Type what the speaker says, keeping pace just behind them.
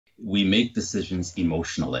we make decisions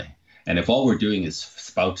emotionally. And if all we're doing is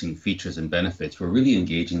spouting features and benefits, we're really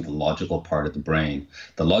engaging the logical part of the brain.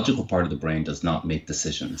 The logical part of the brain does not make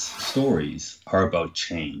decisions. Stories are about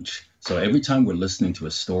change. So every time we're listening to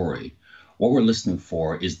a story, what we're listening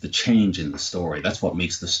for is the change in the story. That's what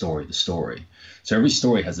makes the story the story. So every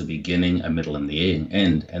story has a beginning, a middle, and the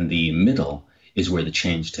end. And the middle is where the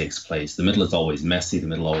change takes place. The middle is always messy. The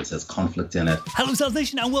middle always has conflict in it. Hello, Sales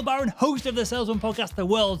Nation. I'm Will Barron, host of the Salesman Podcast, the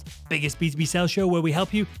world's biggest B2B sales show, where we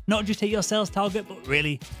help you not just hit your sales target, but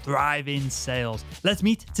really thrive in sales. Let's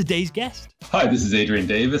meet today's guest. Hi, this is Adrian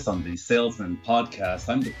Davis on the Salesman Podcast.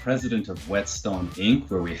 I'm the president of Whetstone Inc,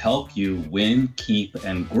 where we help you win, keep,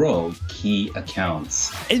 and grow key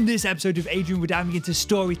accounts. In this episode of Adrian, we're diving into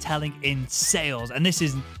storytelling in sales. And this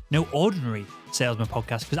is no ordinary Salesman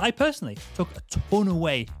Podcast, because I personally took a ton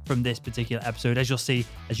away from this particular episode, as you'll see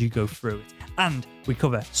as you go through it. And we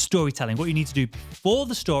cover storytelling, what you need to do before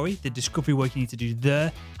the story, the discovery work you need to do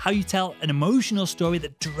there, how you tell an emotional story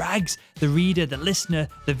that drags the reader, the listener,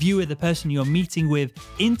 the viewer, the person you're meeting with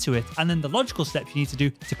into it, and then the logical steps you need to do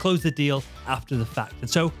to close the deal after the fact. And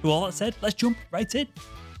so, with all that said, let's jump right in.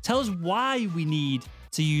 Tell us why we need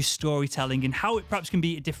to use storytelling and how it perhaps can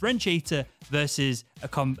be a differentiator versus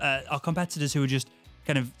our competitors who are just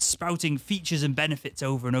kind of spouting features and benefits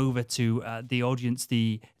over and over to the audience,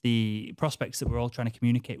 the prospects that we're all trying to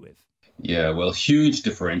communicate with. Yeah, well, huge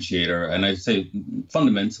differentiator. And I'd say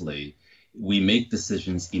fundamentally, we make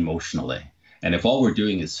decisions emotionally. And if all we're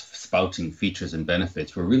doing is spouting features and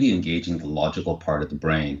benefits, we're really engaging the logical part of the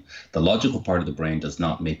brain. The logical part of the brain does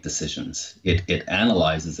not make decisions. It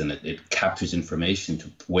analyzes and it captures information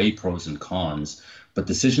to weigh pros and cons, but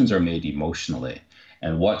decisions are made emotionally.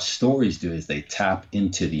 And what stories do is they tap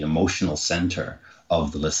into the emotional center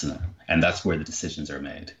of the listener. And that's where the decisions are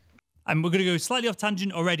made. And we're going to go slightly off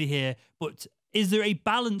tangent already here, but is there a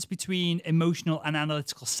balance between emotional and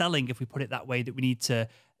analytical selling, if we put it that way, that we need to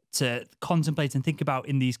contemplate and think about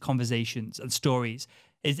in these conversations and stories?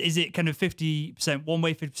 Is it kind of 50% one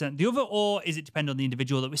way, 50% the other, or is it depend on the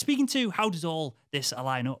individual that we're speaking to? How does all this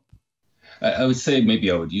align up? I would say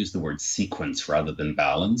maybe I would use the word sequence rather than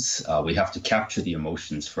balance. We have to capture the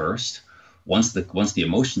emotions first. Once the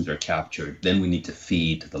emotions are captured, then we need to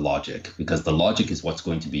feed the logic, because the logic is what's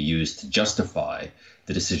going to be used to justify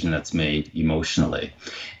the decision that's made emotionally.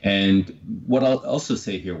 And what I'll also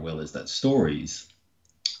say here, Will, is that stories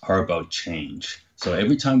are about change. So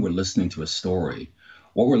every time we're listening to a story,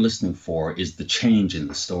 what we're listening for is the change in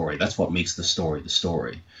the story. That's what makes the story the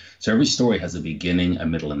story. So every story has a beginning, a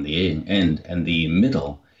middle, and the end. And the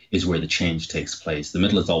middle is where the change takes place. The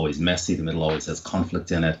middle is always messy. The middle always has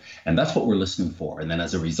conflict in it. And that's what we're listening for. And then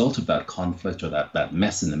as a result of that conflict or that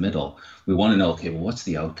mess in the middle, we want to know, okay, well, what's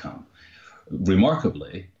the outcome?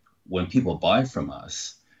 Remarkably, when people buy from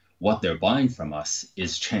us, what they're buying from us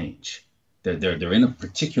is change. They're in a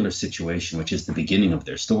particular situation, which is the beginning of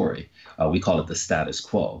their story. We call it the status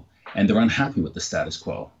quo. And they're unhappy with the status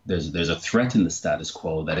quo. There's a threat in the status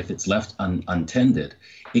quo that if it's left untended,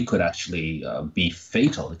 it could actually be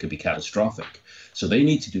fatal. It could be catastrophic. So they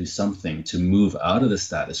need to do something to move out of the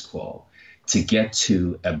status quo to get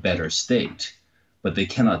to a better state. But they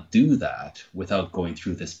cannot do that without going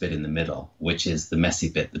through this bit in the middle, which is the messy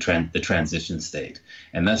bit, the transition state.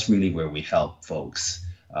 And that's really where we help folks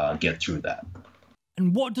get through that.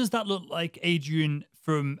 And what does that look like, Adrian,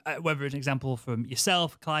 from whether it's an example from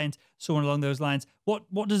yourself, client, someone along those lines?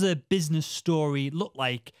 What does a business story look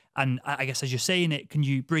like? And I guess as you're saying it, can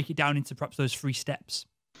you break it down into perhaps those 3 steps?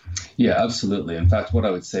 Yeah, absolutely. In fact, what I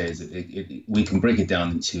would say is we can break it down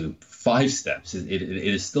into 5 steps. It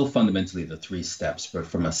is still fundamentally the 3 steps, but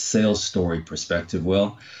from a sales story perspective,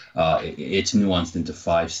 Will, it's nuanced into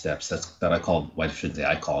 5 steps. It's called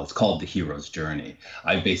the hero's journey.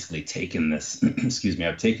 I've basically taken this,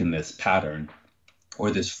 I've taken this pattern or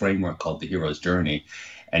this framework called the hero's journey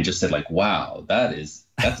and just said, like, wow, that's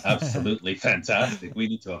absolutely fantastic. We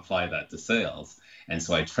need to apply that to sales. And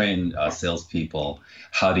so I train salespeople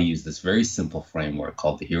how to use this very simple framework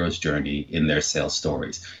called the hero's journey in their sales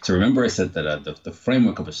stories. So remember I said that the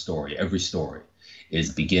framework of a story, every story,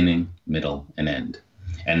 is beginning, middle, and end.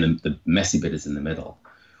 And the messy bit is in the middle.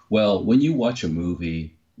 Well, when you watch a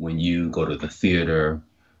movie, when you go to the theater,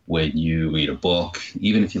 when you read a book,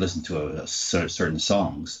 even if you listen to certain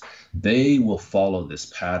songs, they will follow this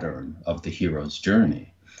pattern of the hero's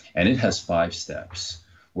journey. And it has 5 steps,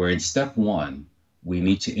 where in step 1, we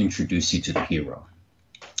need to introduce you to the hero.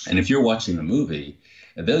 And if you're watching a movie,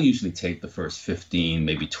 they'll usually take the first 15,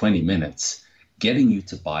 maybe 20 minutes getting you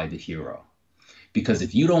to buy the hero. Because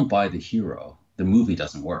if you don't buy the hero, the movie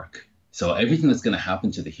doesn't work. So everything that's going to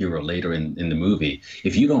happen to the hero later in the movie,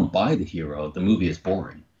 if you don't buy the hero, the movie is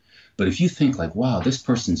boring. But if you think like, wow, this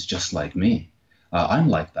person's just like me, I'm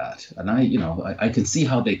like that. And I can see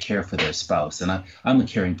how they care for their spouse. And I'm a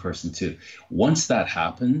caring person too. Once that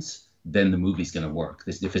happens, then the movie's going to work.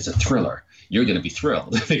 If it's a thriller, you're going to be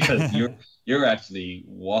thrilled because you're actually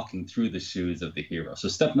walking through the shoes of the hero. So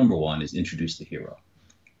step number one is introduce the hero.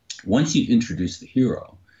 Once you introduce the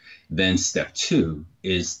hero, then step two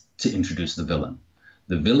is to introduce the villain.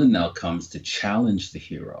 The villain now comes to challenge the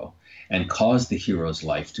hero and cause the hero's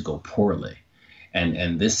life to go poorly.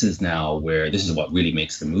 And this is what really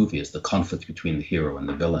makes the movie, is the conflict between the hero and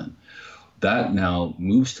the villain. That now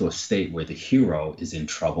moves to a state where the hero is in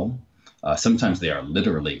trouble. Sometimes they are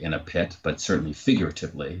literally in a pit, but certainly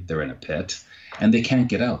figuratively, they're in a pit, and they can't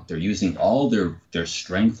get out. They're using all their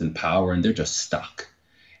strength and power, and they're just stuck.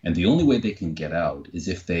 And the only way they can get out is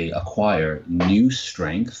if they acquire new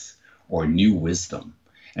strength or new wisdom.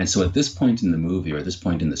 And so at this point in the movie, or at this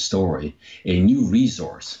point in the story, a new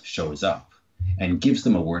resource shows up and gives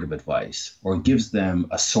them a word of advice, or gives them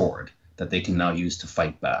a sword that they can now use to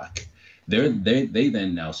fight back. They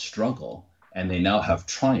then now struggle, and they now have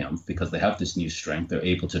triumph because they have this new strength. They're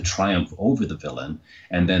able to triumph over the villain,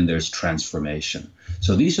 and then there's transformation.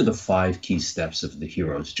 So these are the 5 key steps of the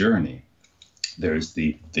hero's journey. There's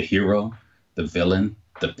the hero, the villain,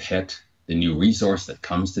 the pit, the new resource that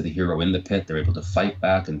comes to the hero in the pit. They're able to fight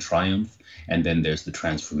back and triumph, and then there's the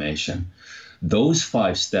transformation. Those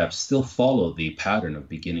 5 steps still follow the pattern of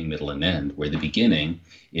beginning, middle, and end, where the beginning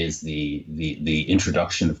is the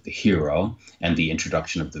introduction of the hero and the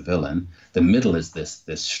introduction of the villain. The middle is this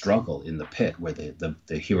struggle in the pit where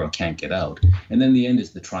the hero can't get out. And then the end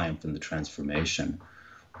is the triumph and the transformation.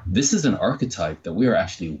 This is an archetype that we are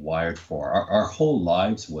actually wired for. Our whole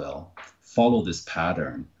lives will follow this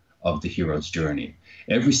pattern of the hero's journey.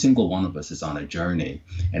 Every single one of us is on a journey,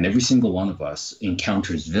 and every single one of us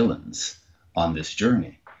encounters villains on this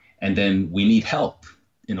journey. And then we need help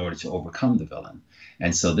in order to overcome the villain.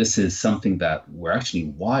 And so this is something that we're actually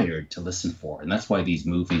wired to listen for. And that's why these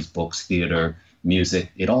movies, books, theater,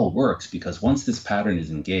 music, it all works, because once this pattern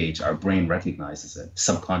is engaged, our brain recognizes it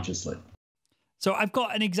subconsciously. So I've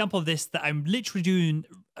got an example of this that I'm literally doing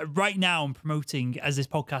right now and promoting as this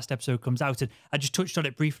podcast episode comes out. And I just touched on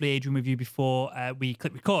it briefly, Adrian, with you before we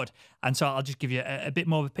click record. And so I'll just give you a bit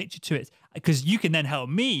more of a picture to it, because you can then help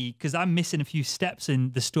me, because I'm missing a few steps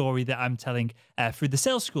in the story that I'm telling through the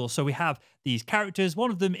sales school. So we have these characters. One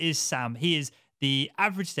of them is Sam. He is the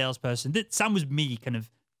average salesperson. Sam was me kind of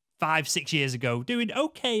 5-6 years ago, doing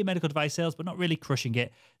okay medical device sales, but not really crushing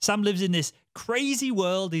it. Sam lives in this crazy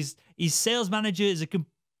world. His sales manager is a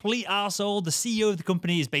complete arsehole. The CEO of the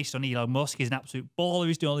company is based on Elon Musk. He's an absolute baller.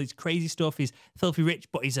 He's doing all these crazy stuff. He's filthy rich,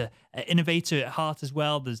 but he's an innovator at heart as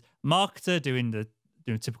well. There's marketer doing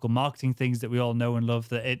typical marketing things that we all know and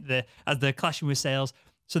love, as they're clashing with sales.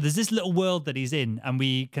 So there's this little world that he's in, and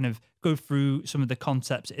we kind of go through some of the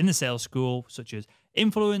concepts in the sales school, such as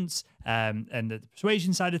influence and the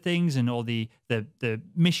persuasion side of things, and all the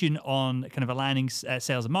mission on kind of aligning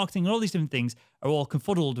sales and marketing, and all these different things are all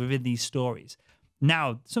confuddled within these stories.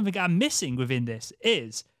 Now, something I'm missing within this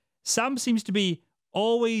is Sam seems to be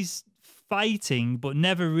always fighting, but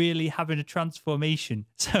never really having a transformation.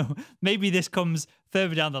 So maybe this comes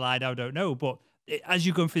further down the line, I don't know. But as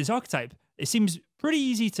you're going through this archetype, it seems pretty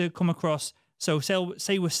easy to come across. So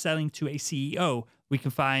say we're selling to a CEO, we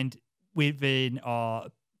can find within our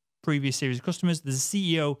previous series of customers, there's a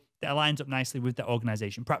CEO that aligns up nicely with the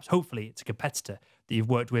organization. Perhaps, hopefully, it's a competitor that you've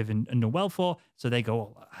worked with and done well for. So they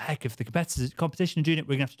go, oh, heck, if the competition are doing it,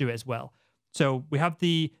 we're going to have to do it as well. So we have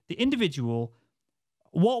the individual.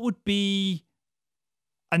 What would be,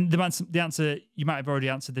 and the answer, you might have already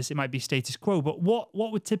answered this, it might be status quo, but what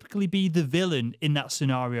would typically be the villain in that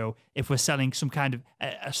scenario if we're selling some kind of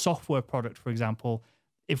a software product, for example?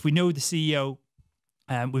 If we know the CEO,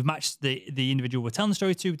 we've matched the individual we're telling the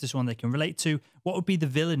story to someone they can relate to, what would be the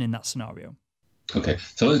villain in that scenario? Okay,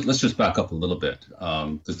 so let's just back up a little bit,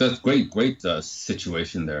 because that's great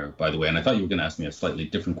situation there, by the way. And I thought you were going to ask me a slightly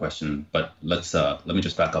different question, but let me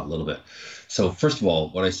just back up a little bit. So first of all,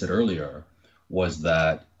 what I said earlier was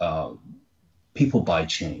that people buy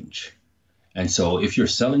change. And so if you're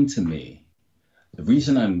selling to me, the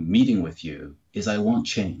reason I'm meeting with you is I want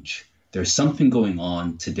change. There's something going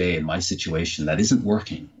on today in my situation that isn't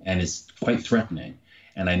working and is quite threatening,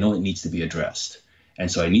 and I know it needs to be addressed. And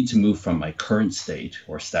so I need to move from my current state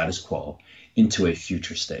or status quo into a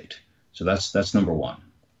future state. So that's number one.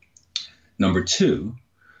 Number two,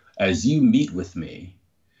 as you meet with me,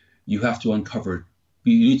 you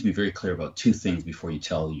need to be very clear about 2 things before you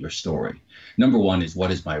tell your story. Number one is, what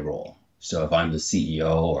is my role? So if I'm the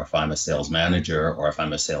CEO, or if I'm a sales manager, or if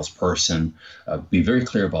I'm a salesperson, be very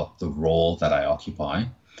clear about the role that I occupy.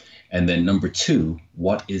 And then number two,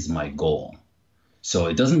 what is my goal? So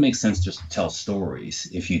it doesn't make sense just to tell stories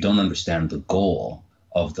if you don't understand the goal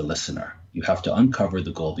of the listener. You have to uncover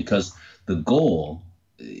the goal, because the goal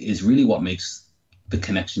is really what makes the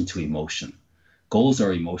connection to emotion. Goals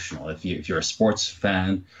are emotional. If you're a sports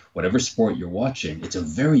fan, whatever sport you're watching, it's a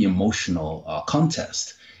very emotional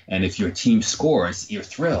contest. And if your team scores, you're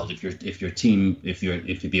thrilled. If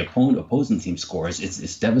the opposing team scores,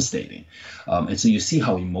 it's devastating. And so you see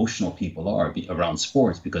how emotional people are around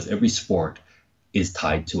sports, because every sport is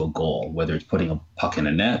tied to a goal, whether it's putting a puck in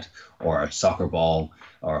a net, or a soccer ball,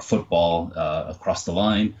 or a football across the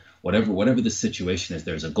line. Whatever the situation is,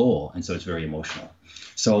 there's a goal. And so it's very emotional.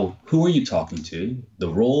 So who are you talking to? The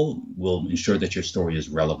role will ensure that your story is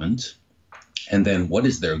relevant. And then what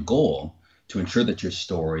is their goal to ensure that your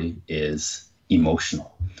story is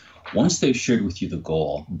emotional? Once they've shared with you the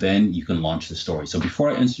goal, then you can launch the story. So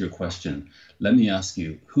before I answer your question, let me ask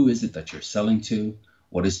you, who is it that you're selling to?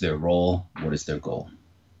 What is their role? What is their goal?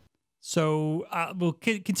 So we'll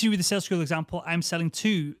continue with the sales school example. I'm selling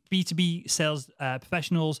to B2B sales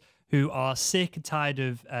professionals who are sick and tired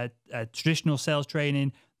of traditional sales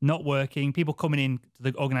training not working, people coming in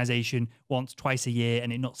to the organization once, twice a year,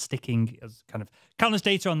 and it not sticking. As kind of countless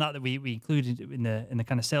data on that we included in the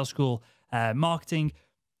kind of sales school marketing.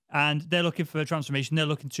 And they're looking for a transformation. They're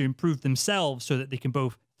looking to improve themselves so that they can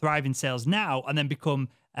both thrive in sales now and then become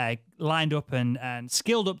lined up and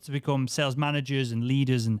skilled up to become sales managers and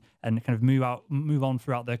leaders and kind of move on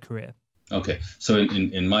throughout their career. Okay, so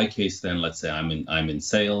in my case, then let's say I'm in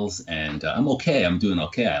sales and I'm okay. I'm doing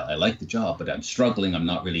okay. I like the job, but I'm struggling. I'm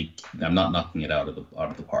not knocking it out of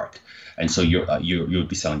the park. And so you would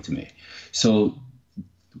be selling to me. So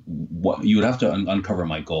what you would have to uncover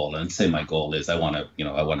my goal, and say my goal is I want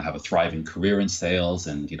to have a thriving career in sales,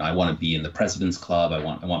 and I want to be in the President's Club. I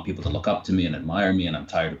want people to look up to me and admire me, and I'm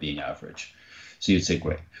tired of being average. So you'd say,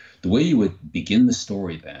 great. The way you would begin the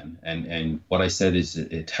story then, and what I said is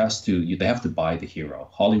they have to buy the hero.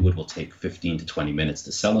 Hollywood will take 15 to 20 minutes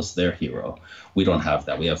to sell us their hero. We don't have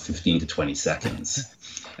that. We have 15 to 20 seconds.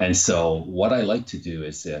 And so what I like to do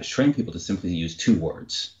is train people to simply use 2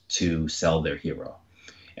 words to sell their hero.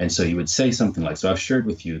 And so you would say something like, so I've shared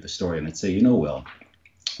with you the story, and I'd say, Will,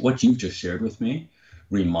 what you've just shared with me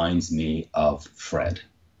reminds me of Fred.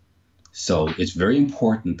 So it's very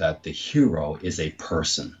important that the hero is a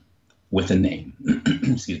person with a name.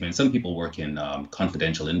 Excuse me. And some people work in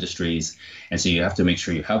confidential industries. And so you have to make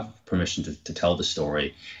sure you have permission to tell the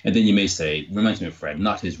story. And then you may say, reminds me of Fred,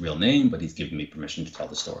 not his real name, but he's given me permission to tell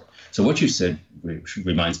the story. So what you said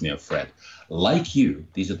reminds me of Fred. Like you,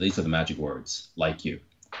 these are the magic words, like you.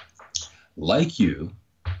 Like you,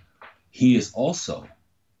 he is also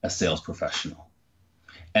a sales professional.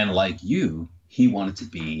 And like you, he wanted to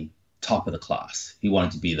be top of the class. He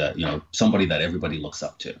wanted to be somebody that everybody looks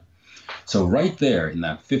up to. So right there in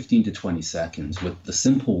that 15 to 20 seconds with the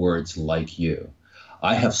simple words like you,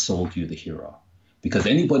 I have sold you the hero. Because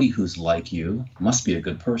anybody who's like you must be a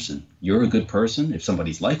good person. You're a good person. If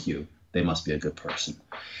somebody's like you, they must be a good person.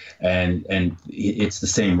 And it's the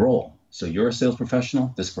same role. So you're a sales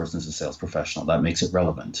professional, this person is a sales professional. That makes it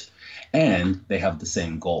relevant. And they have the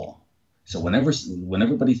same goal. So whenever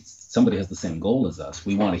somebody has the same goal as us,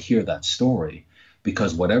 we want to hear that story,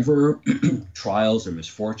 because whatever trials or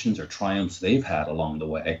misfortunes or triumphs they've had along the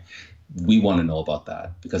way, we want to know about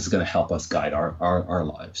that, because it's going to help us guide our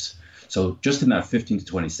lives. So just in that 15 to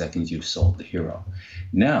 20 seconds, you've sold the hero.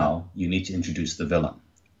 Now you need to introduce the villain.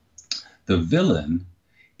 The villain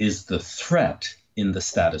is the threat in the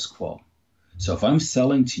status quo. So if I'm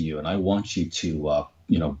selling to you and I want you to,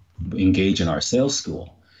 engage in our sales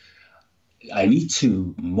school, I need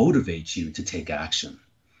to motivate you to take action.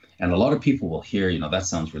 And a lot of people will hear, that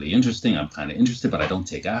sounds really interesting. I'm kind of interested, but I don't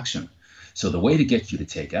take action. So the way to get you to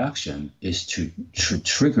take action is to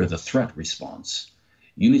trigger the threat response.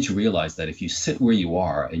 You need to realize that if you sit where you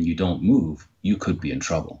are and you don't move, you could be in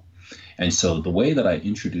trouble. And so the way that I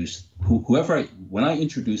introduce when I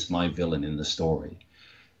introduce my villain in the story,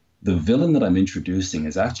 the villain that I'm introducing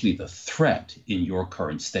is actually the threat in your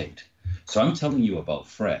current state. So I'm telling you about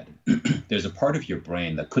Fred. There's a part of your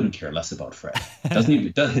brain that couldn't care less about Fred.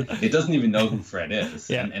 It doesn't even know who Fred is,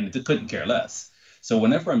 yeah. and it couldn't care less. So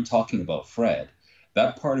whenever I'm talking about Fred,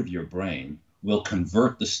 that part of your brain will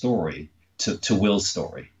convert the story to Will's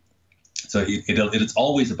story. So it's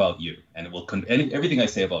always about you, and everything I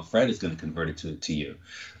say about Fred is going to convert it to you.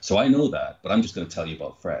 So I know that, but I'm just going to tell you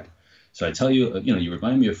about Fred. So I tell you, you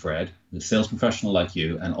remind me of Fred, the sales professional like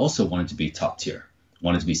you, and also wanted to be top tier.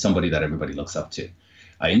 wanted to be somebody that everybody looks up to.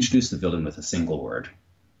 I introduced the villain with a single word.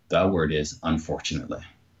 That word is unfortunately.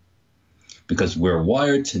 Because we're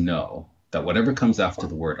wired to know that whatever comes after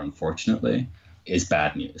the word unfortunately is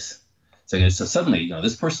bad news. So suddenly,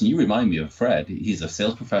 this person, you remind me of Fred. He's a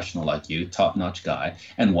sales professional like you, top-notch guy,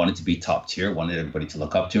 and wanted to be top tier, wanted everybody to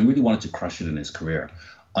look up to him, really wanted to crush it in his career.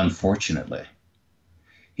 Unfortunately,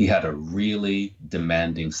 he had a really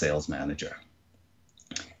demanding sales manager.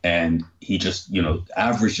 And he just,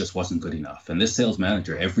 average just wasn't good enough. And this sales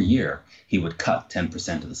manager, every year, he would cut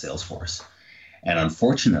 10% of the sales force. And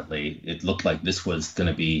unfortunately, it looked like this was going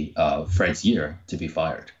to be Fred's year to be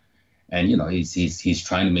fired. And, he's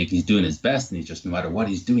trying to he's doing his best, and he's just, no matter what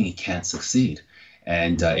he's doing, he can't succeed.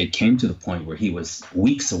 And it came to the point where he was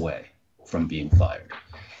weeks away from being fired.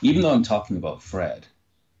 Even though I'm talking about Fred,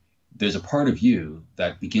 there's a part of you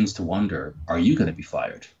that begins to wonder, are you going to be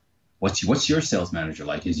fired? What's your sales manager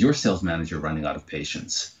like? Is your sales manager running out of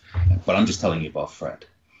patience? But I'm just telling you about Fred.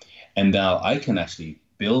 And now I can actually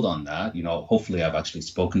build on that. Hopefully I've actually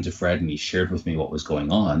spoken to Fred and he shared with me what was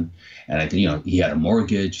going on. And he had a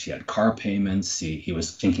mortgage, he had car payments, he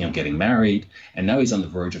was thinking of getting married, and now he's on the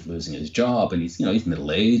verge of losing his job, and he's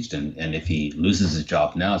middle-aged, and if he loses his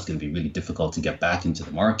job now, it's going to be really difficult to get back into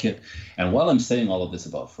the market. And while I'm saying all of this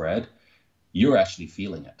about Fred, you're actually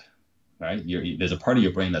feeling it. Right? There's a part of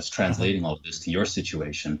your brain that's translating all of this to your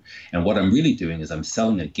situation. And what I'm really doing is I'm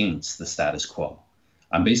selling against the status quo.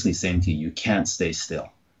 I'm basically saying to you, you can't stay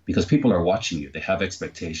still because people are watching you. They have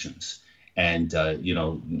expectations. And,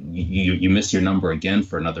 you miss your number again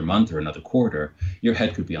for another month or another quarter, your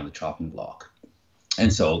head could be on the chopping block.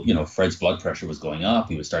 And so, Fred's blood pressure was going up.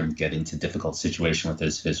 He was starting to get into difficult situation with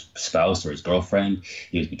his spouse or his girlfriend.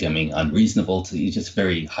 He was becoming unreasonable. He's just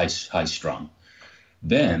very high strung.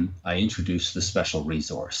 Then I introduced the special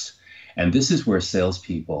resource. And this is where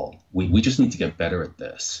salespeople, we just need to get better at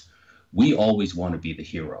this. We always want to be the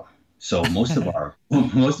hero. So most of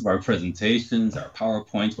our presentations, our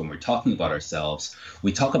PowerPoints, when we're talking about ourselves,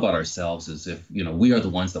 we talk about ourselves as if, we are the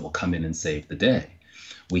ones that will come in and save the day.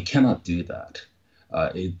 We cannot do that.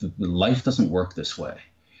 Life doesn't work this way.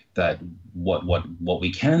 That what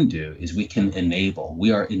we can do is we can enable.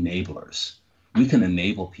 We are enablers. We can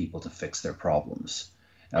enable people to fix their problems.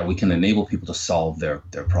 We can enable people to solve their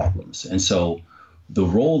problems. And so the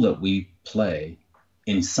role that we play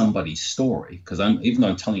in somebody's story, because even though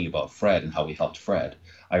I'm telling you about Fred and how we helped Fred,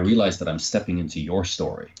 I realize that I'm stepping into your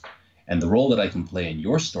story. And the role that I can play in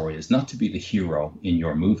your story is not to be the hero in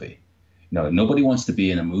your movie. No, nobody wants to be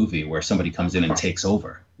in a movie where somebody comes in and takes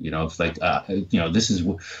over. It's like, this is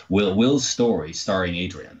Will's story starring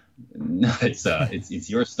Adrian. No, it's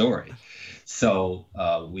your story. So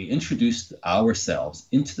we introduced ourselves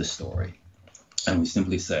into the story, and we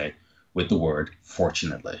simply say, with the word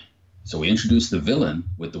fortunately. So we introduce the villain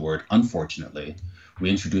with the word unfortunately. We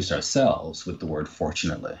introduce ourselves with the word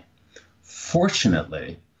fortunately.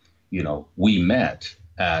 Fortunately, we met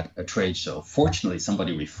at a trade show. Fortunately,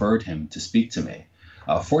 somebody referred him to speak to me.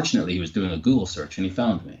 Fortunately, he was doing a Google search and he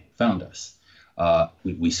found us.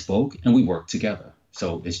 We spoke and we worked together.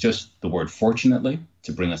 So it's just the word fortunately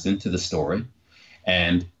to bring us into the story,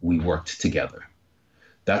 and we worked together.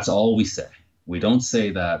 That's all we say. We don't say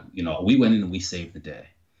that, we went in and we saved the day.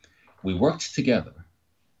 We worked together,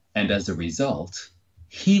 and as a result,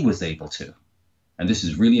 he was able to. And this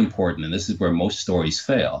is really important, and this is where most stories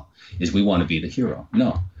fail, is we want to be the hero.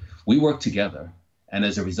 No, we worked together, and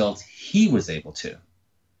as a result, he was able to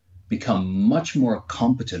become much more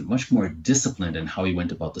competent, much more disciplined in how he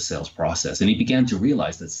went about the sales process. And he began to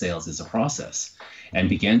realize that sales is a process and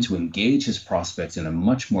began to engage his prospects in a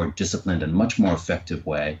much more disciplined and much more effective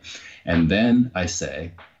way. And then I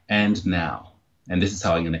say, and now. And this is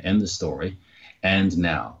how I'm going to end the story. And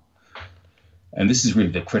now. And this is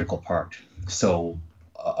really the critical part. So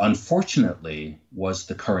unfortunately was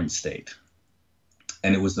the current state.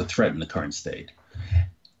 And it was the threat in the current state.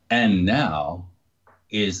 And now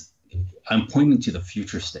I'm pointing to the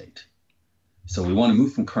future state. So we want to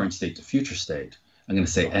move from current state to future state. I'm going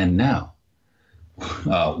to say, and now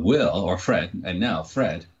Will or Fred, and now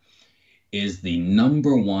Fred is the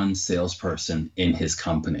number one salesperson in his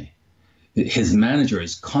company. His manager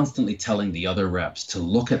is constantly telling the other reps to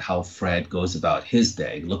look at how Fred goes about his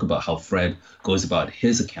day, look about how Fred goes about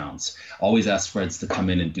his accounts. Always ask Fred to come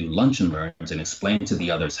in and do lunch and learns and explain to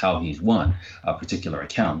the others how he's won a particular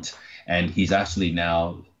account. And he's actually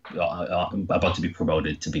now about to be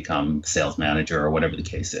promoted to become sales manager or whatever the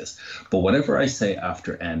case is. But whatever I say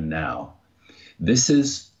after and now, this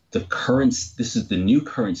is the new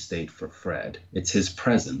current state for Fred. It's his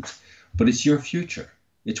present, but it's your future.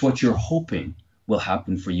 It's what you're hoping will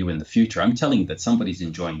happen for you in the future. I'm telling you that somebody's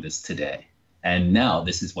enjoying this today. And now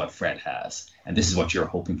this is what Fred has, and this is what you're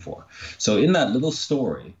hoping for. So in that little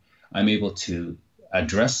story, I'm able to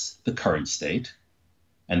address the current state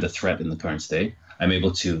and the threat in the current state. I'm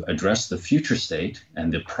able to address the future state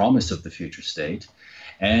and the promise of the future state.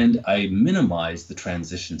 And I minimize the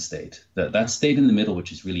transition state. That state in the middle,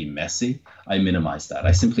 which is really messy, I minimize that.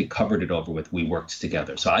 I simply covered it over with we worked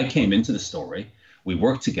together. So I came into the story, we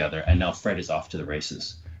worked together, and now Fred is off to the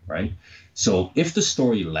races, right? So if the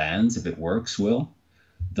story lands, if it works,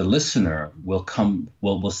 the listener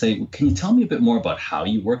will say, can you tell me a bit more about how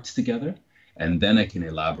you worked together? And then I can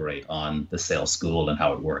elaborate on the sales school and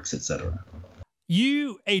how it works, etc.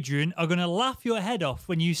 You, Adrian, are going to laugh your head off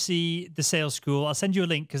when you see the sales school. I'll send you a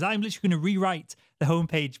link because I'm literally going to rewrite the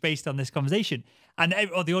homepage based on this conversation. And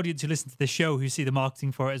or the audience who listen to the show who see the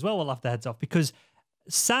marketing for it as well will laugh their heads off, because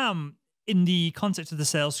Sam, in the concept of the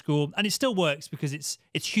sales school, and it still works because it's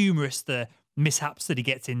humorous, the mishaps that he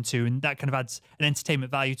gets into, and that kind of adds an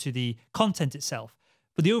entertainment value to the content itself.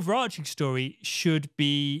 But the overarching story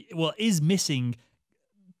is missing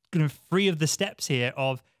kind of 3 of the steps here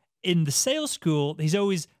of, in the sales school, he's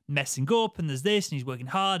always messing up and there's this and he's working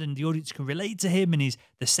hard and the audience can relate to him and he's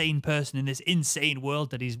the sane person in this insane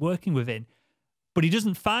world that he's working within. But he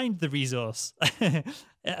doesn't find the resource.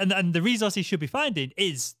 and the resource he should be finding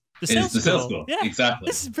is the sales school. Yeah, exactly.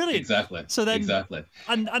 This is brilliant. Exactly. So then, exactly.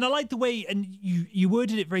 And I like the way, and you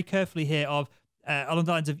worded it very carefully here of, along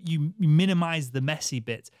the lines of you minimize the messy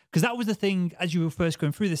bit. Because that was the thing, as you were first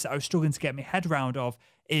going through this, that I was struggling to get my head around of,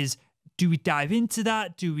 is do we dive into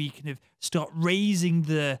that? Do we kind of start raising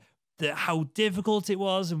the how difficult it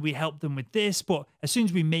was and we help them with this? But as soon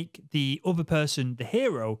as we make the other person the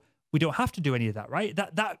hero, we don't have to do any of that, right?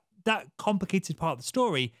 That complicated part of the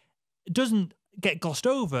story doesn't get glossed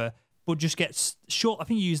over, but just gets short. I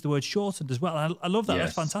think you used the word shortened as well. And I love that.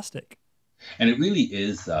 Yes. That's fantastic. And it really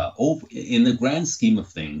is, in the grand scheme of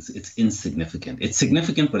things, it's insignificant. It's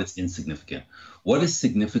significant, but it's insignificant. What is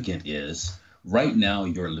significant is right now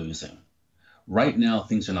you're losing. Right now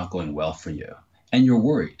things are not going well for you and you're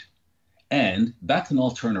worried. And that can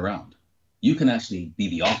all turn around. You can actually be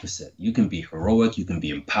the opposite. You can be heroic. You can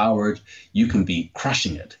be empowered. You can be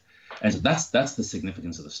crushing it. And so that's the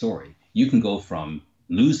significance of the story. You can go from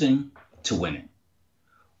losing to winning.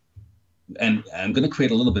 And I'm going to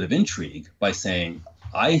create a little bit of intrigue by saying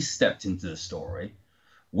I stepped into the story,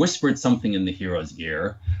 whispered something in the hero's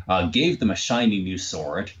ear, gave them a shiny new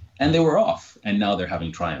sword, and they were off. And now they're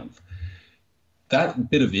having triumph. That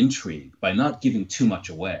bit of intrigue, by not giving too much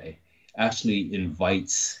away, actually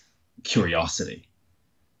invites curiosity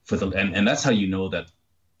and that's how you know that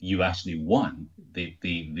you actually won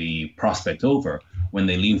the prospect over, when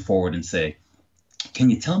they lean forward and say, can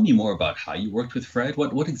you tell me more about how you worked with Fred?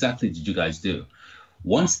 What exactly did you guys do?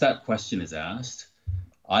 Once that question is asked,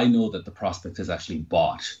 I know that the prospect has actually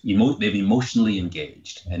bought. They've emotionally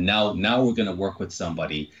engaged. And now we're going to work with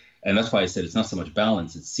somebody. And that's why I said it's not so much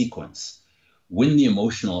balance, it's sequence. Win the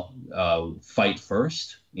emotional fight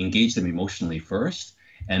first, engage them emotionally first,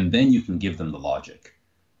 and then you can give them the logic.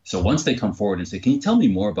 So once they come forward and say, can you tell me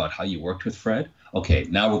more about how you worked with Fred? Okay,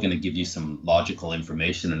 now we're going to give you some logical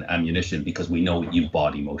information and ammunition because we know you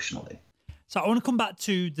bought emotionally. So I want to come back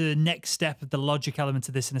to the next step of the logic element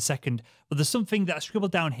of this in a second, but there's something that I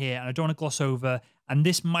scribbled down here and I don't want to gloss over, and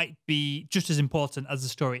this might be just as important as the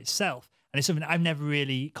story itself. And it's something I've never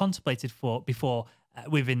really contemplated before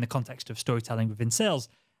within the context of storytelling within sales.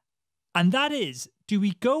 And that is, do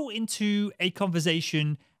we go into a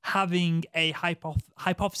conversation having a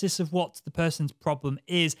hypothesis of what the person's problem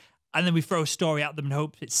is, and then we throw a story at them and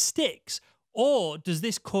hope it sticks? Or does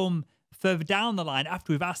this come further down the line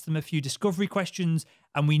after we've asked them a few discovery questions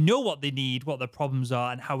and we know what they need, what their problems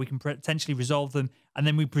are, and how we can potentially resolve them, and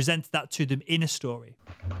then we present that to them in a story?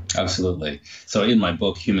 Absolutely. So in my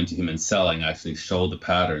book, Human to Human Selling, I actually show the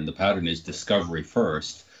pattern. The pattern is discovery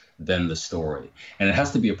first, then the story. And it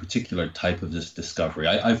has to be a particular type of this discovery.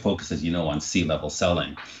 I focus, as you know, on C-level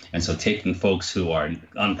selling. And so taking folks who are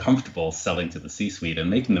uncomfortable selling to the C-suite and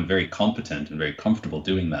making them very competent and very comfortable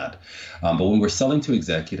doing that. But when we're selling to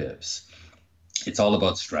executives, it's all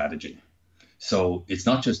about strategy. So it's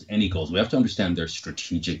not just any goals. We have to understand their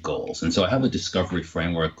strategic goals. And so I have a discovery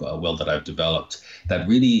framework, that I've developed that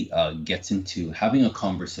really gets into having a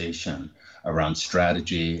conversation around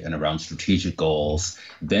strategy and around strategic goals,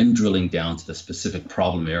 then drilling down to the specific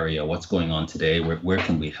problem area, what's going on today, where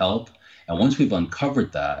can we help? And once we've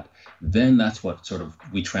uncovered that, then that's what sort of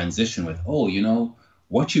we transition with,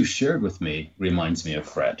 what you shared with me reminds me of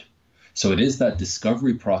Fred. So it is that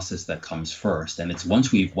discovery process that comes first. And it's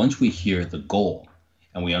once we hear the goal,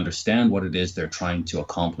 and we understand what it is they're trying to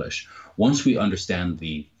accomplish. Once we understand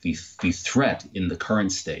the threat in the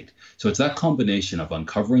current state, so it's that combination of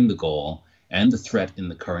uncovering the goal and the threat in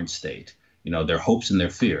the current state, their hopes and their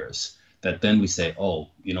fears, that then we say, oh,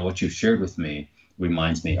 what you've shared with me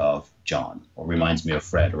reminds me of John, or reminds me of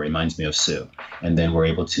Fred, or reminds me of Sue. And then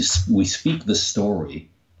we speak the story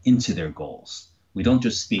into their goals. We don't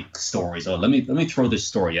just speak stories. Oh, let me throw this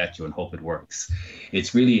story at you and hope it works.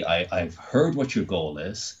 It's really, I've heard what your goal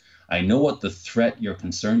is. I know what the threat you're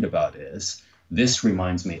concerned about is. This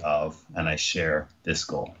reminds me of, and I share this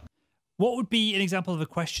goal. What would be an example of a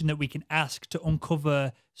question that we can ask to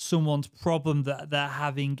uncover someone's problem that they're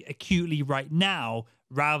having acutely right now,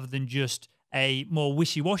 rather than just a more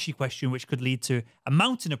wishy-washy question, which could lead to a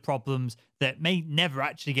mountain of problems that may never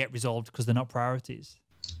actually get resolved because they're not priorities?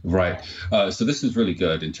 Right. So this is really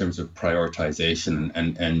good in terms of prioritization,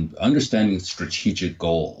 and understanding strategic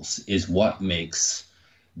goals is what makes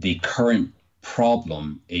the current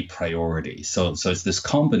problem a priority. So it's this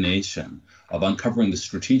combination of uncovering the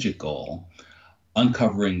strategic goal,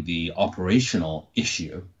 uncovering the operational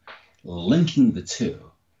issue, linking the two.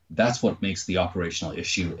 That's what makes the operational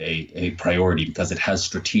issue a priority, because it has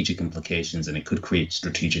strategic implications and it could create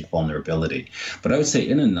strategic vulnerability. But I would say,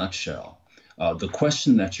 in a nutshell, the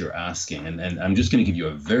question that you're asking, and I'm just going to give you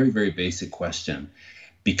a very, very basic question,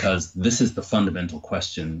 because this is the fundamental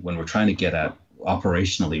question when we're trying to get at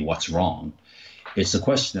operationally what's wrong. It's the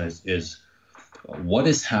question is what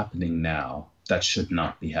is happening now that should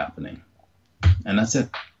not be happening? And that's it.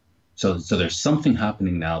 So there's something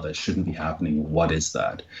happening now that shouldn't be happening. What is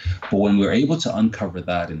that? But when we're able to uncover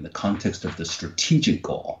that in the context of the strategic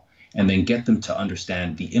goal, and then get them to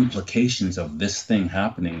understand the implications of this thing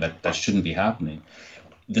happening that shouldn't be happening,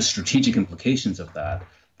 the strategic implications of that,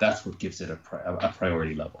 that's what gives it a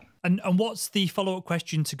priority level. And what's the follow-up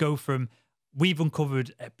question to go from, we've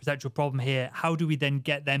uncovered a potential problem here, how do we then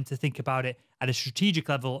get them to think about it at a strategic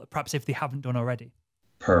level, perhaps if they haven't done already?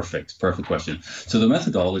 Perfect question. So the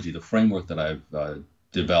methodology, the framework that I've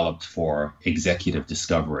developed for executive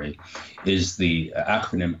discovery is the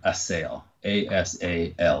acronym ASALE,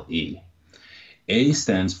 ASALE. A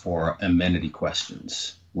stands for amenity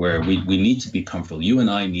questions, where we need to be comfortable. You and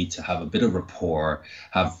I need to have a bit of rapport,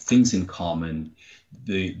 have things in common.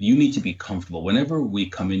 You need to be comfortable. Whenever we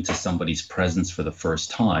come into somebody's presence for the first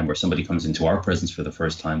time, or somebody comes into our presence for the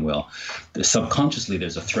first time, subconsciously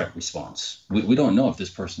there's a threat response. We don't know if this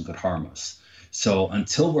person could harm us. So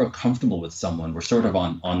until we're comfortable with someone, we're sort of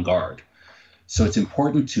on guard. So it's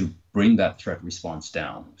important to bring that threat response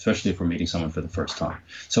down, especially if we're meeting someone for the first time.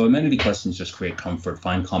 So amenity questions just create comfort,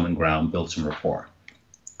 find common ground, build some rapport.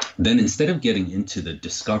 Then instead of getting into the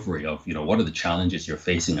discovery of, what are the challenges you're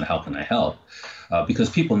facing and how can I help? Because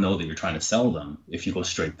people know that you're trying to sell them if you go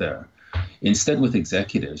straight there. Instead, with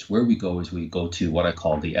executives, where we go is we go to what I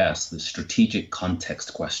call the strategic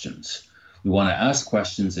context questions. We want to ask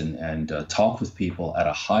questions and talk with people at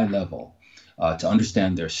a high level to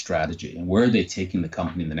understand their strategy and where are they taking the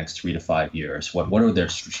company in the next 3 to 5 years? What are their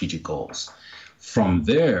strategic goals? From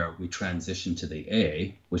there, we transition to the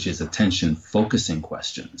A, which is attention focusing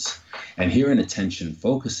questions. And here in attention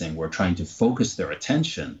focusing, we're trying to focus their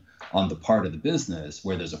attention on the part of the business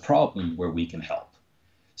where there's a problem where we can help.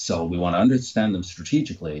 So we want to understand them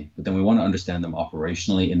strategically, but then we want to understand them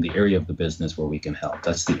operationally in the area of the business where we can help.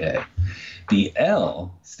 That's the A. The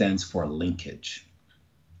L stands for linkage.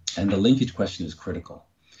 And the linkage question is critical.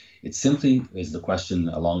 It simply is the question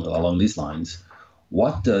along these lines: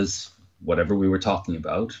 what does whatever we were talking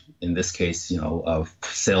about, in this case, a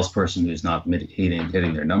salesperson who's not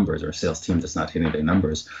hitting their numbers, or a sales team that's not hitting their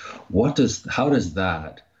numbers, how does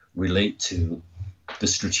that relate to the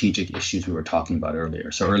strategic issues we were talking about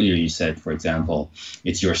earlier? So earlier you said, for example,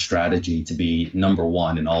 it's your strategy to be number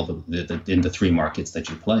one in all in the 3 markets that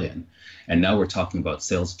you play in. And now we're talking about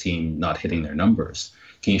sales team not hitting their numbers.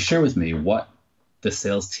 Can you share with me what the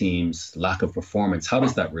sales team's lack of performance, how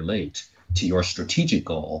does that relate to your strategic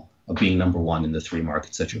goal of being number one in the 3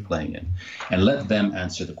 markets that you're playing in? And let them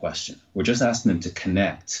answer the question. We're just asking them to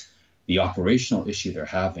connect the operational issue they're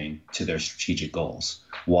having to their strategic goals.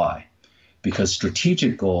 Why? Because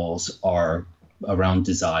strategic goals are around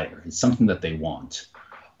desire. It's something that they want.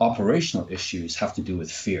 Operational issues have to do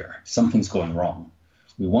with fear. Something's going wrong.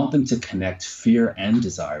 We want them to connect fear and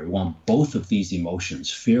desire. We want both of these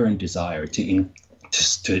emotions, fear and desire, to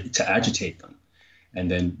agitate them. And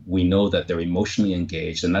then we know that they're emotionally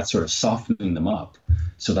engaged, and that's sort of softening them up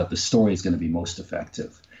so that the story is going to be most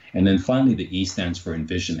effective. And then finally, the E stands for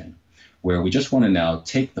envisioning, where we just want to now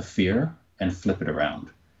take the fear and flip it around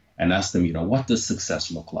and ask them, what does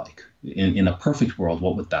success look like? In a perfect world,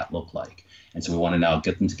 what would that look like? And so we want to now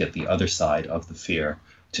get them to get the other side of the fear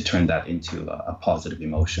to turn that into a positive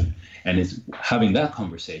emotion. And it's having that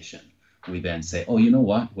conversation, we then say, oh, you know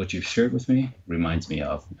what you've shared with me reminds me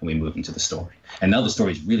of, and we move into the story. And now the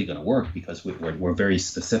story is really going to work because we're very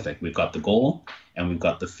specific. We've got the goal and we've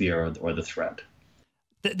got the fear or the threat.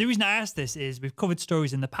 The reason I ask this is we've covered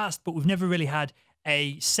stories in the past, but we've never really had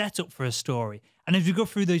a setup for a story. And as we go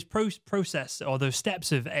through those process or those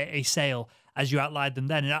steps of a sale, as you outlined them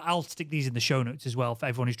then, and I'll stick these in the show notes as well for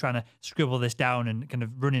everyone who's trying to scribble this down and kind of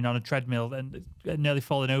running on a treadmill and nearly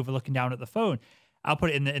falling over looking down at the phone. I'll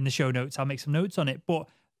put it in the show notes. I'll make some notes on it. But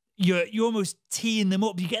you're almost teeing them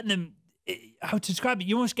up. You're getting them, how to describe it,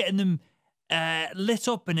 you're almost getting them lit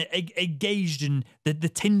up and engaged, and the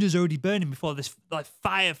tinder's already burning before this like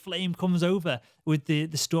fire flame comes over with the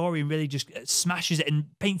story and really just smashes it and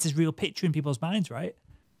paints this real picture in people's minds, right?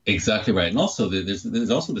 Exactly right. And also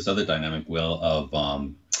there's also this other dynamic, Will,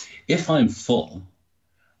 of if I'm full,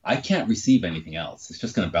 I can't receive anything else. It's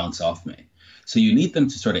just going to bounce off me. So you need them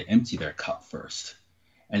to sort of empty their cup first.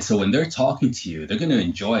 And so when they're talking to you, they're going to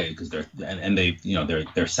enjoy it because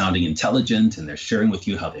they're sounding intelligent and they're sharing with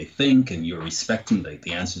you how they think, and you're respecting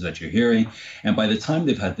the answers that you're hearing. And by the time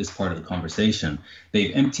they've had this part of the conversation,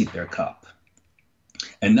 they've emptied their cup.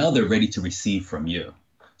 And now they're ready to receive from you.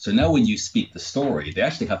 So now when you speak the story, they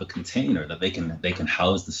actually have a container that they can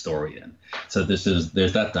house the story in. So there's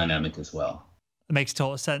that dynamic as well. It makes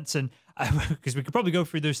total sense. And because we could probably go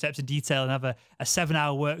through those steps in detail and have a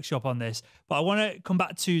 7-hour workshop on this. But I want to come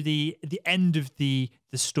back to the end of the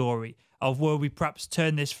story of where we perhaps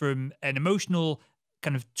turn this from an emotional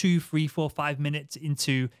kind of 2, 3, 4, 5 minutes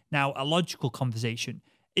into now a logical conversation.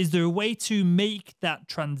 Is there a way to make that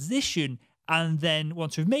transition? And then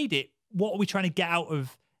once we've made it, what are we trying to get out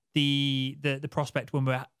of the prospect when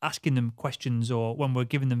we're asking them questions or when we're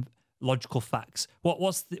giving them logical facts? What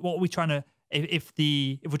are we trying to, if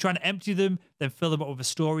we're trying to empty them, then fill them up with a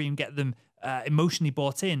story and get them emotionally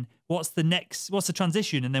bought in, what's the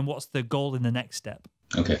transition, and then what's the goal in the next step?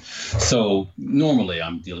 Okay, so normally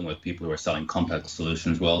I'm dealing with people who are selling complex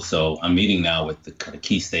solutions. Well, so I'm meeting now with the kind of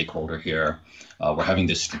key stakeholder here. We're having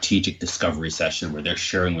this strategic discovery session where they're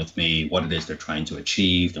sharing with me what it is they're trying to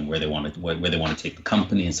achieve and where they want to take the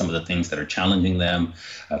company and some of the things that are challenging them.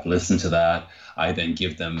 I've listened to that. I then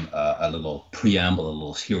give them a little preamble, a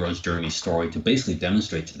little hero's journey story to basically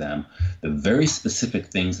demonstrate to them the very specific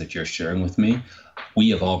things that you're sharing with me. We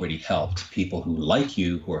have already helped people who, like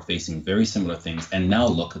you, who are facing very similar things, and now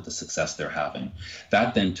look at the success they're having.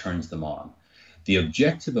 That then turns them on. The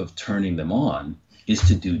objective of turning them on is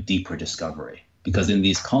to do deeper discovery, because in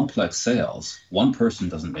these complex sales, one person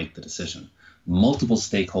doesn't make the decision. Multiple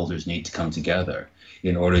stakeholders need to come together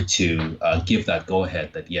in order to give that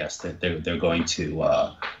go-ahead that yes, that they're going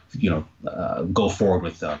to go forward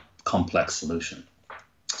with a complex solution.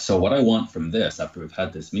 So what I want from this, after we've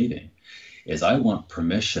had this meeting, is I want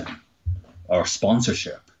permission or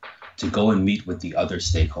sponsorship to go and meet with the other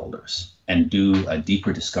stakeholders and do a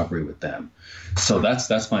deeper discovery with them. So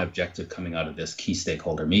that's my objective coming out of this key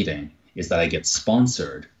stakeholder meeting, is that I get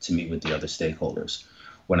sponsored to meet with the other stakeholders.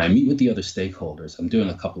 When I meet with the other stakeholders, I'm doing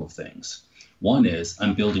a couple of things. One is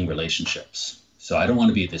I'm building relationships. So I don't want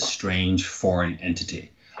to be this strange foreign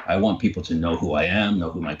entity. I want people to know who I am, know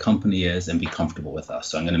who my company is, and be comfortable with us.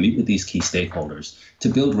 So I'm going to meet with these key stakeholders to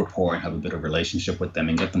build rapport and have a bit of relationship with them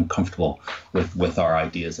and get them comfortable with our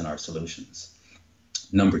ideas and our solutions.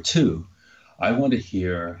 Number 2, I want to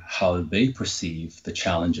hear how they perceive the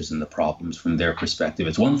challenges and the problems from their perspective.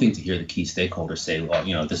 It's one thing to hear the key stakeholders say, well,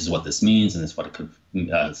 this is what this means and this is what it could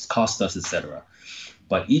cost us, etc.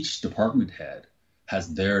 But each department head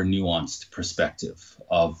has their nuanced perspective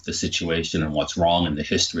of the situation and what's wrong and the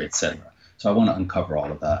history, etc. So I want to uncover all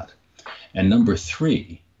of that. And number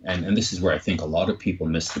 3, and this is where I think a lot of people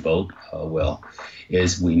miss the boat, Will,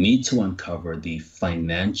 is we need to uncover the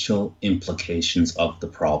financial implications of the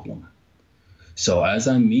problem. So as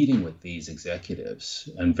I'm meeting with these executives,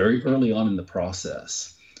 and very early on in the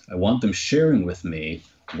process, I want them sharing with me,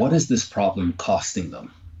 what is this problem costing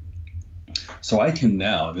them? So I can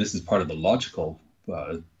now, this is part of the logical,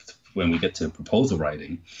 when we get to proposal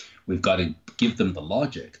writing, we've got to give them the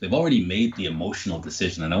logic. They've already made the emotional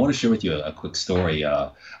decision. And I want to share with you a quick story,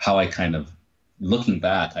 how I kind of, looking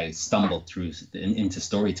back, I stumbled through into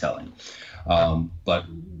storytelling. But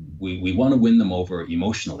we want to win them over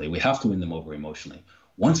emotionally. We have to win them over emotionally.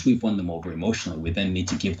 Once we've won them over emotionally, we then need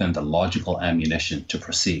to give them the logical ammunition to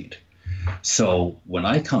proceed. So when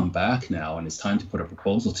I come back now and it's time to put a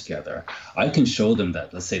proposal together, I can show them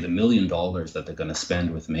that, let's say, the $1 million that they're going to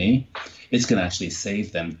spend with me, it's going to actually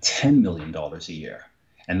save them $10 million a year.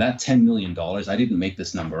 And that $10 million, I didn't make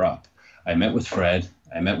this number up. I met with Fred,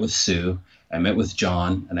 I met with Sue, I met with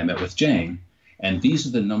John, and I met with Jane. And these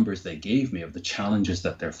are the numbers they gave me of the challenges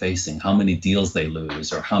that they're facing, how many deals they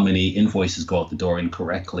lose, or how many invoices go out the door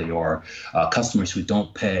incorrectly, or customers who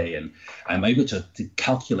don't pay. And I'm able to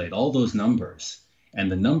calculate all those numbers.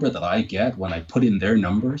 And the number that I get when I put in their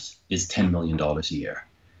numbers is $10 million a year.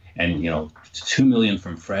 And, $2 million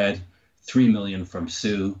from Fred, $3 million from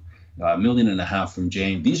Sue, $1.5 million from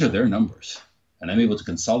Jane. These are their numbers. And I'm able to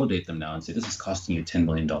consolidate them now and say, this is costing you $10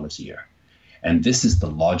 million a year. And this is the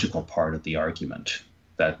logical part of the argument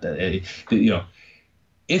that,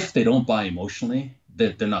 if they don't buy emotionally,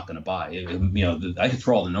 they're not going to buy. I could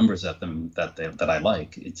throw all the numbers at them that I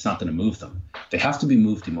like. It's not going to move them. They have to be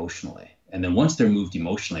moved emotionally. And then once they're moved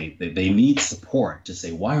emotionally, they need support to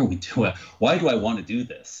say, why do I want to do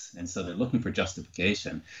this? And so they're looking for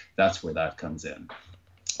justification. That's where that comes in.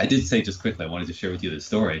 I did say just quickly, I wanted to share with you this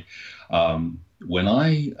story. When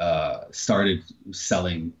I started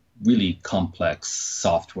selling really complex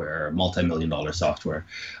software, multi-million-dollar software,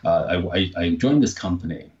 I joined this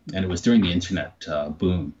company, and it was during the internet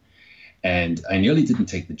boom. And I nearly didn't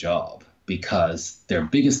take the job because their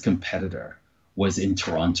biggest competitor was in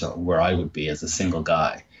Toronto, where I would be as a single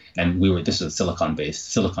guy. And this was a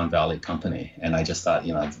Silicon Valley company. And I just thought,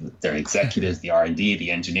 their executives, the R&D,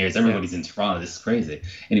 the engineers, everybody's in Toronto. This is crazy.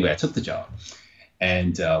 Anyway, I took the job.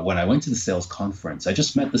 And when I went to the sales conference, I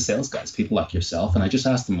just met the sales guys, people like yourself. And I just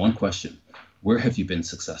asked them one question: where have you been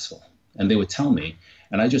successful? And they would tell me.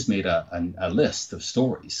 And I just made a list of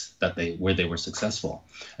stories where they were successful.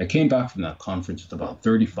 I came back from that conference with about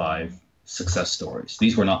 35 success stories.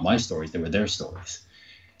 These were not my stories, they were their stories.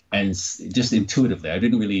 And just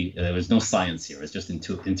intuitively, there was no science here, it's just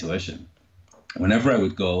intuition. Whenever I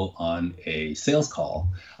would go on a sales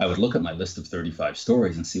call, I would look at my list of 35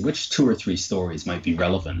 stories and see which 2 or 3 stories might be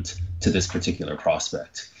relevant to this particular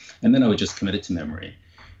prospect. And then I would just commit it to memory,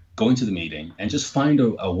 go into the meeting and just find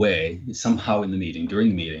a way somehow in the meeting, during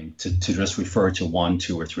the meeting, to just refer to 1,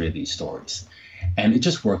 2, or 3 of these stories. And it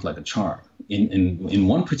just worked like a charm. In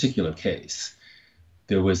one particular case,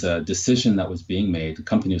 there was a decision that was being made. The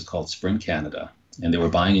company was called Sprint Canada, and they were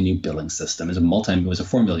buying a new billing system. It was a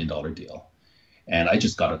 $4 million deal. And I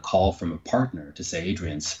just got a call from a partner to say,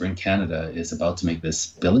 Adrian, Sprint Canada is about to make this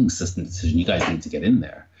billing system decision. You guys need to get in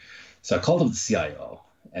there. So I called up the CIO,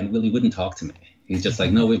 and Willie wouldn't talk to me. He's just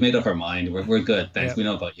like, no, we've made up our mind. We're good. Thanks. Yeah. We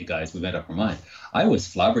know about you guys. We made up our mind. I was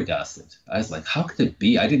flabbergasted. I was like, how could it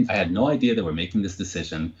be? I had no idea they were making this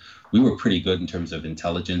decision. We were pretty good in terms of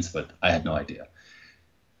intelligence, but I had no idea.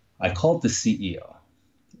 I called the CEO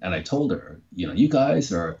and I told her, you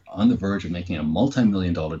guys are on the verge of making a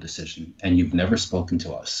multi-million-dollar decision and you've never spoken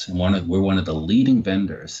to us. And we're one of the leading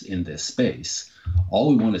vendors in this space. All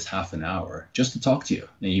we want is half an hour just to talk to you.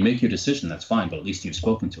 Now, you make your decision, that's fine, but at least you've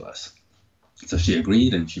spoken to us. So she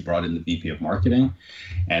agreed, and she brought in the VP of marketing.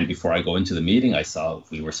 And before I go into the meeting, I saw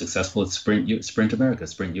if we were successful at Sprint America,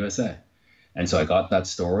 Sprint USA. And so I got that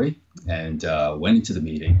story and went into the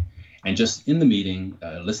meeting. And just in the meeting,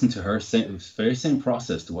 listened to her. It was the very same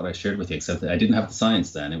process to what I shared with you, except that I didn't have the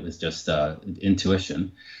science then. It was just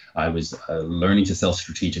intuition. I was learning to sell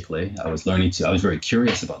strategically. I was very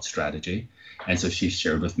curious about strategy. And so she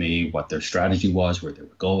shared with me what their strategy was, where they were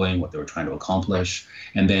going, what they were trying to accomplish.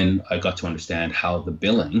 And then I got to understand how the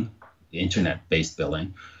billing, the internet-based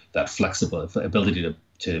billing, that flexible ability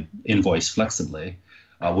to invoice flexibly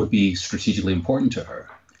would be strategically important to her.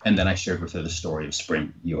 And then I shared with her the story of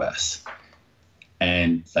Sprint US.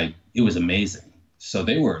 And it was amazing. So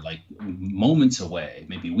they were moments away,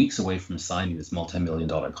 maybe weeks away from signing this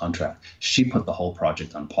multi-million-dollar contract. She put the whole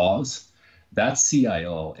project on pause. That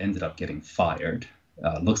CIO ended up getting fired.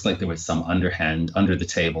 Looks like there was some underhand, under the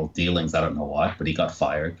table dealings, I don't know what, but he got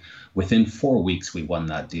fired. Within 4 weeks, we won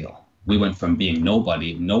that deal. We went from being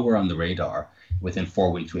nobody, nowhere on the radar. Within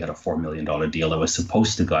 4 weeks, we had a $4 million deal that was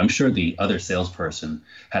supposed to go. I'm sure the other salesperson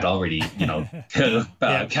had already,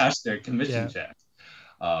 cashed their commission check.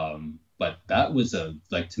 But that was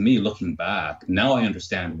to me, looking back, now I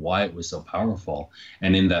understand why it was so powerful.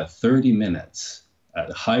 And in that 30 minutes,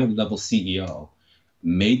 a high-level CEO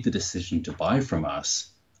made the decision to buy from us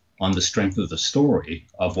on the strength of the story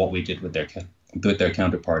of what we did with their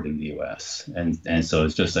counterpart in the U.S. And so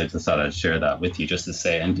it's just, I just thought I'd share that with you just to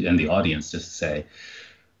say, and the audience, just to say,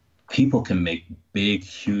 people can make big,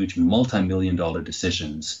 huge, multi-million-dollar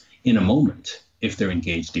decisions in a moment if they're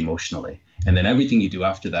engaged emotionally. And then everything you do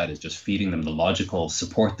after that is just feeding them the logical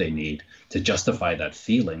support they need to justify that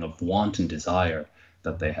feeling of want and desire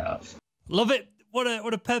that they have. Love it.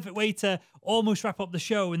 what a perfect way to almost wrap up the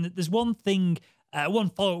show. And there's one thing, one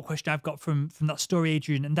follow-up question I've got from that story,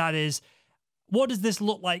 Adrian, and that is, what does this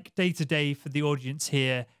look like day to day for the audience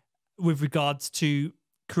here with regards to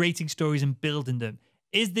creating stories and building them?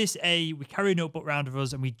 Is this we carry a notebook around with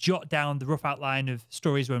us and we jot down the rough outline of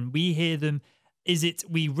stories when we hear them? Is it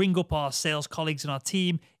we ring up our sales colleagues and our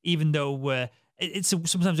team, even though it's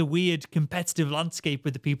sometimes a weird competitive landscape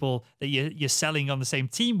with the people that you're selling on the same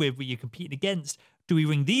team with, where you're competing against? Do we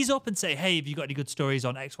ring these up and say, hey, have you got any good stories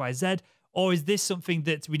on X, Y, Z? Or is this something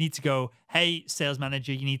that we need to go, hey, sales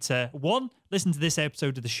manager, you need to, 1, listen to this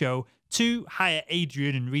episode of the show, 2, hire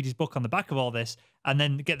Adrian and read his book on the back of all this, and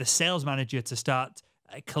then get the sales manager to start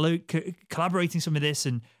collaborating some of this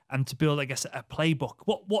and to build, I guess, a playbook?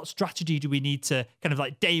 What strategy do we need to kind of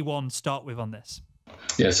like day one start with on this?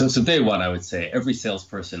 Yeah, so day one, I would say every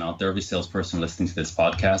salesperson out there, every salesperson listening to this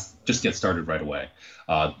podcast, just get started right away.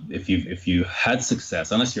 If you had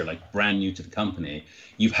success, unless you're like brand new to the company,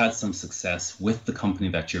 you've had some success with the company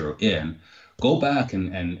that you're in, go back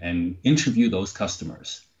and interview those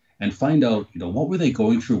customers and find out, what were they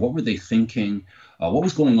going through? What were they thinking? What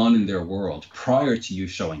was going on in their world prior to you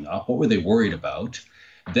showing up? What were they worried about?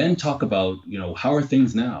 Then talk about, how are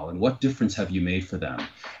things now and what difference have you made for them?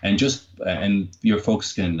 And your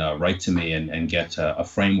folks can write to me and get a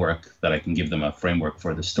framework that I can give them, a framework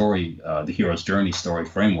for the story, the hero's journey story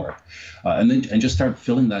framework, and just start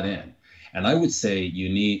filling that in. And I would say you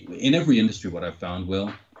need, in every industry, what I've found,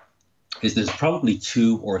 Will, is there's probably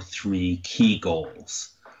 2 or 3 key goals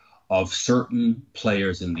of certain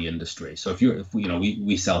players in the industry. So if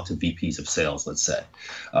we sell to VPs of sales, let's say.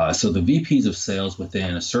 So the VPs of sales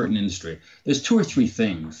within a certain industry, there's 2 or 3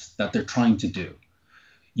 things that they're trying to do.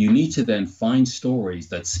 You need to then find stories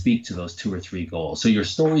that speak to those 2 or 3 goals. So your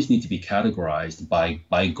stories need to be categorized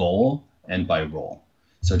by goal and by role.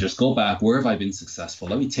 So just go back, where have I been successful?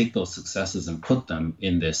 Let me take those successes and put them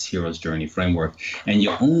in this hero's journey framework. And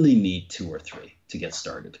you only need 2 or 3 to get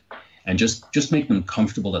started. And just make them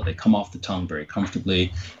comfortable, that they come off the tongue very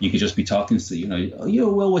comfortably. You could just be talking to,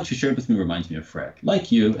 well, what you shared with me reminds me of Fred,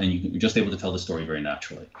 like you, and you're just able to tell the story very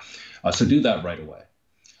naturally. So do that right away.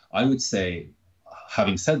 I would say,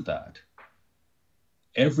 having said that,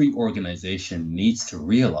 every organization needs to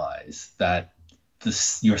realize that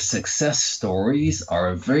your success stories are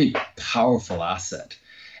a very powerful asset.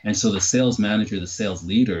 And so the sales manager, the sales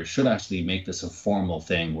leader should actually make this a formal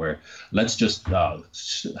thing where let's just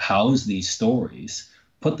house these stories,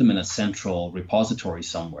 put them in a central repository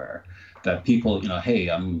somewhere that people, hey,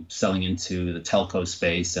 I'm selling into the telco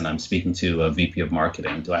space and I'm speaking to a VP of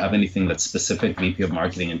marketing. Do I have anything that's specific VP of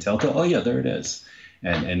marketing and telco? Oh, yeah, there it is.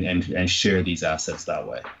 And share these assets that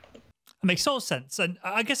way. It makes total sense. And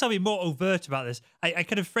I guess I'll be more overt about this. I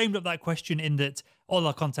kind of framed up that question in that all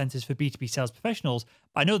our content is for B2B sales professionals.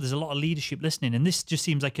 I know there's a lot of leadership listening, and this just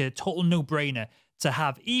seems like a total no-brainer to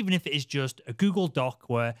have, even if it is just a Google Doc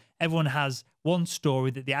where everyone has one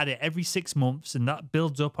story that they add it every 6 months, and that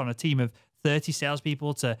builds up on a team of 30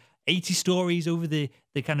 salespeople to 80 stories over the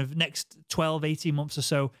kind of next 12, 18 months or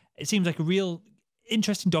so. It seems like a real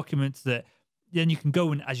interesting document that then you can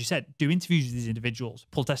go and, as you said, do interviews with these individuals,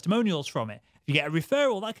 pull testimonials from it. If you get a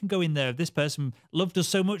referral, that can go in there. This person loved us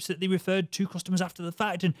so much that they referred 2 customers after the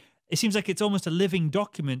fact. And it seems like it's almost a living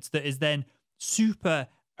document that is then super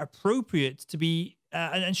appropriate to be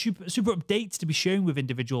and super updates to be sharing with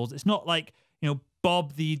individuals. It's not like,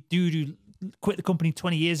 Bob, the dude who quit the company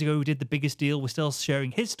 20 years ago who did the biggest deal, we're still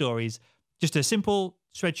sharing his stories. Just a simple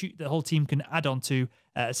spreadsheet the whole team can add on to,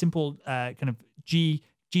 a simple kind of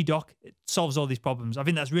G-Doc. It solves all these problems. I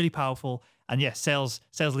think that's really powerful. And yes, sales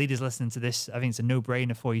leaders listening to this, I think it's a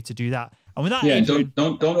no-brainer for you to do that. And with that, Adrian,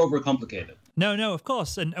 don't overcomplicate it. No, of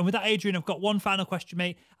course. And with that, Adrian, I've got one final question,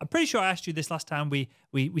 mate. I'm pretty sure I asked you this last time we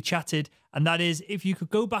chatted, and that is, if you could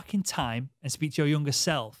go back in time and speak to your younger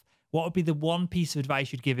self, what would be the one piece of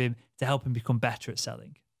advice you'd give him to help him become better at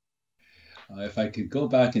selling? If I could go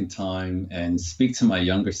back in time and speak to my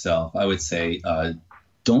younger self, I would say,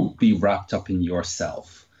 don't be wrapped up in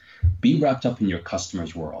yourself. Be wrapped up in your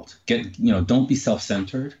customer's world. Don't be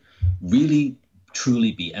self-centered. Really,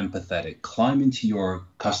 truly be empathetic. Climb into your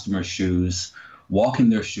customer's shoes, walk in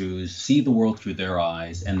their shoes, see the world through their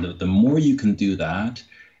eyes. And the more you can do that,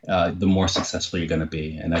 the more successful you're going to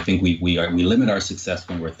be. And I think we limit our success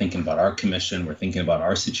when we're thinking about our commission, we're thinking about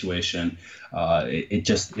our situation.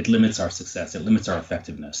 It limits our success. It limits our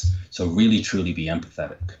effectiveness. So really, truly be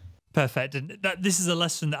empathetic. Perfect. And this is a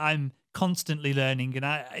lesson that I'm constantly learning. And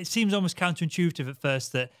it seems almost counterintuitive at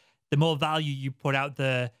first that the more value you put out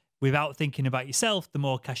there without thinking about yourself, the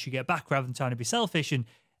more cash you get back rather than trying to be selfish. And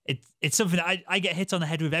it's something that I get hit on the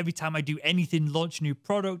head with every time I do anything, launch a new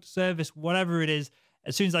product, service, whatever it is.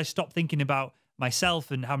 As soon as I stop thinking about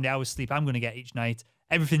myself and how many hours sleep I'm going to get each night,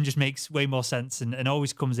 everything just makes way more sense and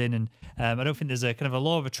always comes in. And I don't think there's a kind of a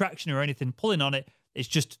law of attraction or anything pulling on it. It's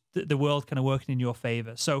just the world kind of working in your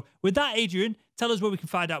favor. So with that, Adrian, tell us where we can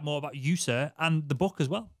find out more about you, sir, and the book as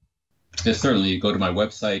well. Yes, certainly. Go to my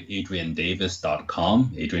website,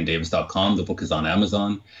 adriandavis.com, adriandavis.com. The book is on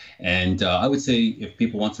Amazon. And I would say if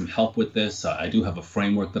people want some help with this, I do have a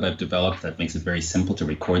framework that I've developed that makes it very simple to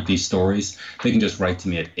record these stories. They can just write to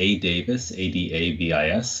me at adavis,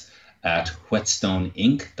 A-D-A-V-I-S, at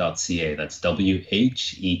whetstoneInc.ca. That's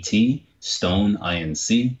W-H-E-T, Stone,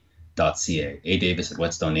 I-N-C. .ca, adavis at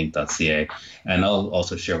whetstoneInc.ca, and I'll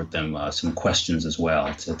also share with them some questions as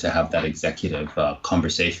well to have that executive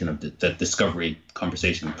conversation of the discovery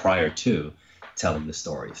conversation prior to telling the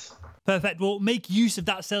stories. Perfect. Well, make use of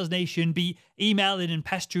that, Sales Nation. Be emailing and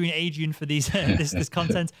pestering Adrian for these this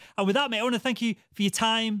content. And with that, mate, I want to thank you for your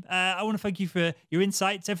time. I want to thank you for your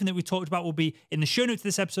insights. Everything that we talked about will be in the show notes of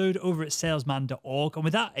this episode over at salesman.org. And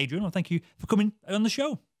with that, Adrian, I want to thank you for coming on the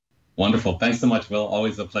show. Wonderful. Thanks so much, Will.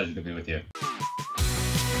 Always a pleasure to be with you.